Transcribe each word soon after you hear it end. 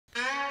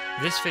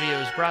This video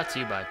is brought to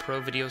you by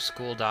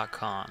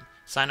ProVideoSchool.com.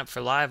 Sign up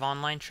for live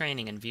online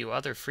training and view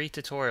other free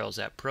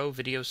tutorials at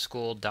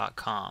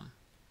ProVideoSchool.com.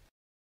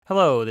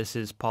 Hello, this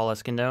is Paul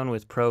Escondone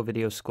with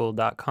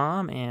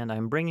ProVideoSchool.com, and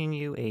I'm bringing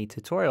you a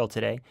tutorial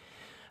today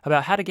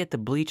about how to get the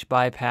bleach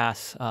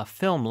bypass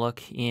film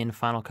look in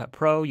Final Cut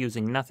Pro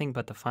using nothing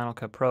but the Final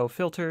Cut Pro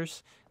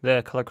filters,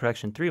 the color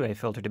correction 3-way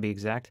filter to be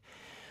exact.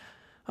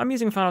 I'm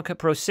using Final Cut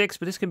Pro 6,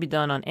 but this can be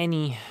done on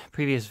any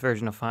previous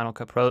version of Final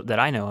Cut Pro that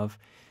I know of,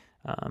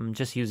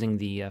 just using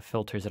the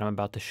filters that I'm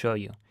about to show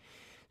you.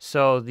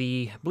 So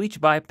the bleach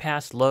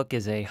bypass look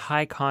is a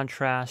high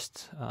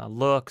contrast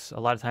look.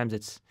 A lot of times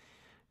it's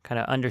kind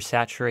of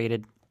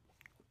undersaturated,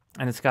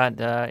 and it's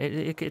got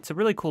it's a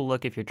really cool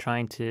look if you're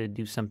trying to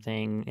do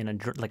something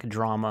in like a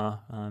drama.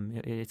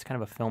 It's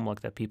kind of a film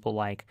look that people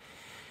like.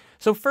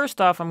 So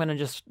first off, I'm going to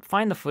just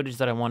find the footage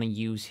that I want to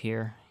use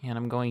here, and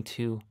I'm going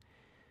to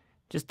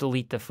just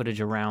delete the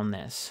footage around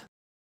this.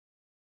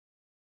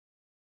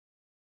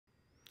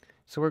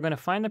 So we're going to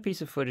find the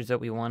piece of footage that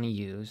we want to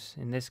use.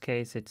 In this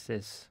case, it's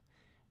this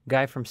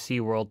guy from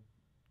SeaWorld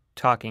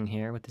talking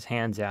here with his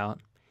hands out.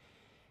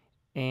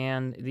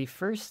 And the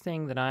first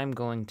thing that I'm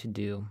going to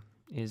do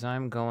is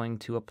I'm going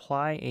to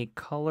apply a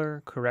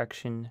color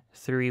correction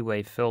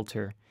 3-way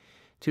filter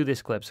to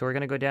this clip. So we're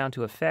going to go down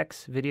to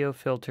Effects, Video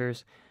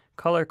Filters,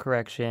 Color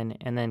Correction,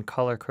 and then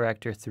Color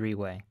Corrector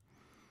 3-way.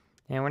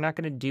 And we're not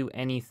going to do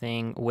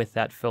anything with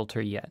that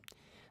filter yet.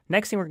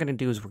 Next thing we're going to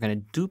do is we're going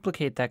to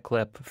duplicate that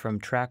clip from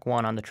track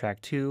 1 onto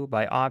track 2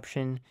 by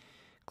Option,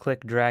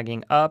 click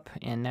dragging up,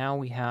 and now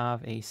we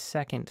have a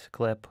second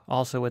clip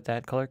also with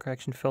that color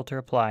correction filter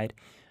applied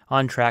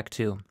on track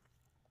 2.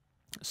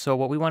 So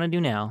what we want to do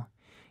now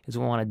is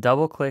we want to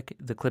double click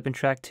the clip in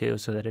track 2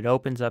 so that it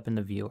opens up in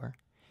the viewer.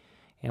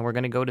 And we're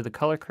going to go to the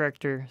color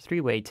corrector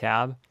 3-way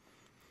tab.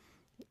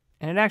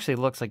 And it actually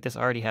looks like this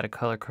already had a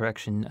color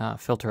correction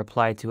filter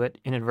applied to it.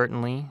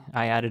 Inadvertently,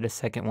 I added a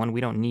second one.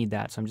 We don't need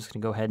that, so I'm just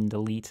going to go ahead and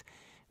delete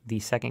the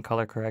second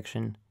color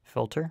correction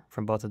filter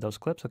from both of those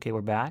clips. Okay,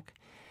 we're back.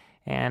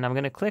 And I'm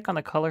going to click on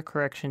the color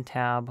correction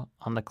tab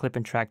on the clip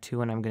in track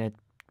 2, and I'm going to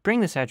bring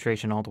the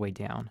saturation all the way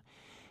down.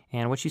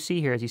 And what you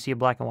see here is you see a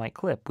black and white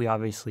clip. We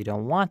obviously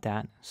don't want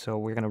that, so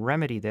we're going to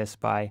remedy this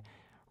by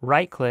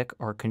right-click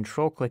or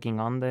control-clicking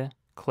on the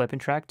clip in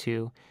track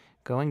 2,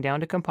 going down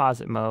to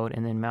composite mode,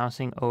 and then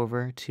mousing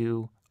over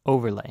to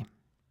overlay.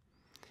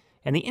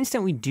 And the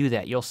instant we do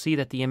that, you'll see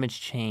that the image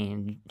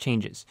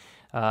changes.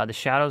 The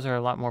shadows are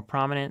a lot more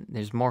prominent.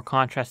 There's more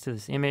contrast to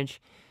this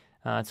image.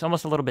 It's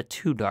almost a little bit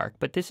too dark,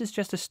 but this is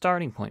just a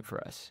starting point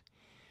for us.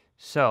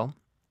 So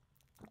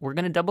we're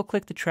going to double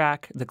click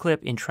the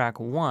clip in track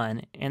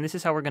 1, and this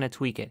is how we're going to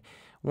tweak it.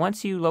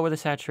 Once you lower the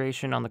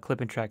saturation on the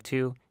clip in track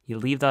 2, you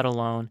leave that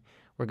alone.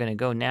 We're going to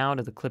go now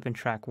to the clip in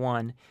track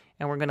 1,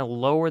 and we're going to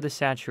lower the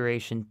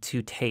saturation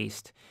to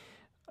taste.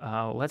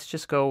 Let's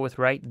just go with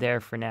right there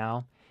for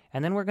now.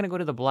 And then we're going to go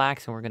to the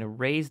blacks, and we're going to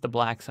raise the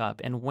blacks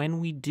up. And when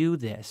we do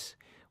this,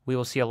 we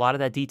will see a lot of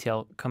that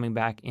detail coming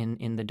back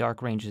in the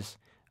dark ranges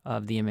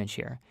of the image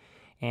here.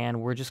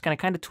 And we're just going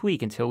to kind of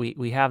tweak until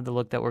we have the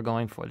look that we're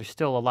going for. There's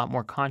still a lot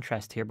more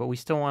contrast here, but we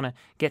still want to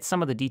get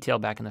some of the detail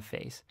back in the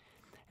face.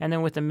 And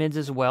then with the mids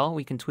as well,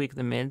 we can tweak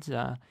the mids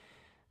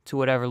to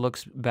whatever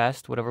looks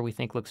best, whatever we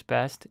think looks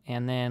best.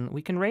 And then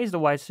we can raise the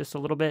whites just a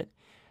little bit,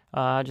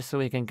 just so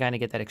we can kind of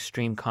get that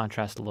extreme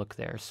contrast look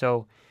there.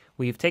 So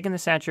we've taken the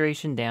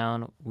saturation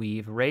down,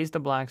 we've raised the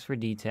blacks for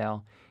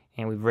detail,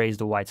 and we've raised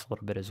the whites a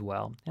little bit as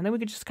well. And then we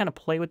can just kind of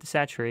play with the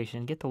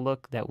saturation, get the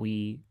look that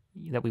we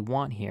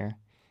want here.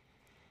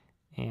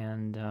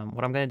 And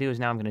what I'm going to do is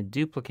now I'm going to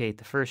duplicate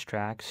the first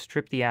track,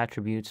 strip the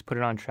attributes, put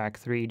it on track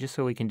 3, just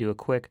so we can do a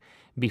quick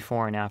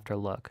before and after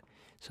look.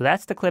 So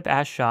that's the clip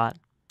as shot.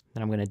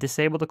 Then I'm going to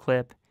disable the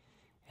clip,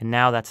 and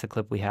now that's the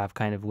clip we have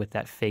kind of with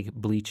that fake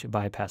bleach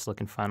bypass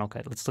look in Final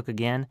Cut. Let's look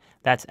again.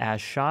 That's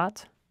as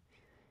shot,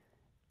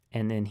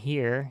 and then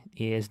here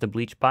is the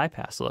bleach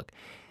bypass look.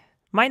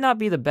 Might not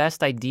be the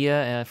best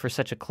idea for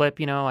such a clip,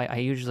 you know. I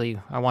usually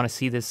want to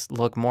see this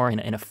look more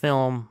in a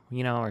film,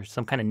 you know, or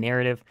some kind of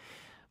narrative.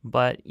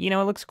 But, you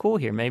know, it looks cool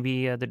here.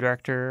 Maybe the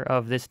director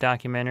of this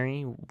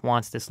documentary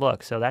wants this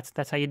look, so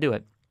that's how you do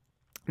it.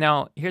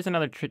 Now, here's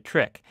another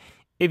trick.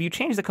 If you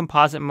change the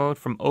composite mode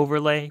from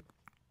overlay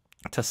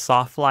to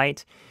soft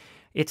light,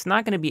 it's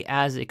not going to be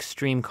as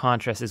extreme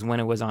contrast as when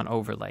it was on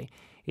overlay.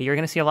 You're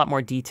going to see a lot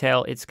more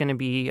detail. It's going to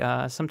be,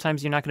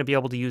 sometimes you're not going to be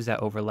able to use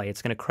that overlay.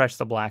 It's going to crush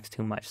the blacks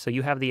too much. So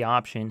you have the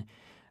option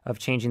of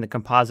changing the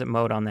composite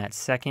mode on that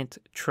second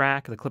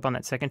track, the clip on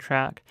that second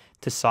track,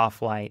 to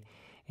soft light.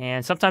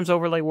 And sometimes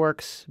overlay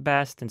works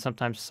best, and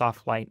sometimes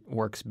soft light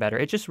works better.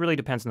 It just really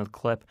depends on the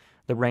clip,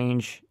 the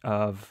range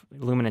of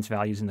luminance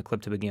values in the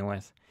clip to begin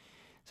with.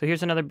 So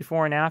here's another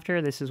before and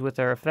after. This is with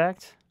our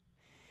effect.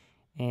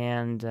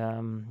 And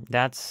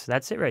that's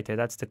it right there.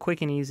 That's the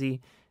quick and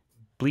easy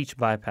bleach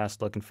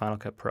bypass look in Final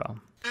Cut Pro.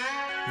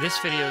 This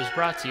video is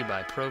brought to you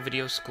by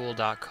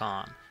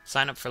ProVideoSchool.com.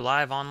 Sign up for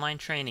live online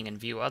training and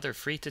view other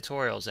free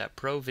tutorials at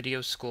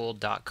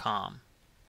ProVideoSchool.com.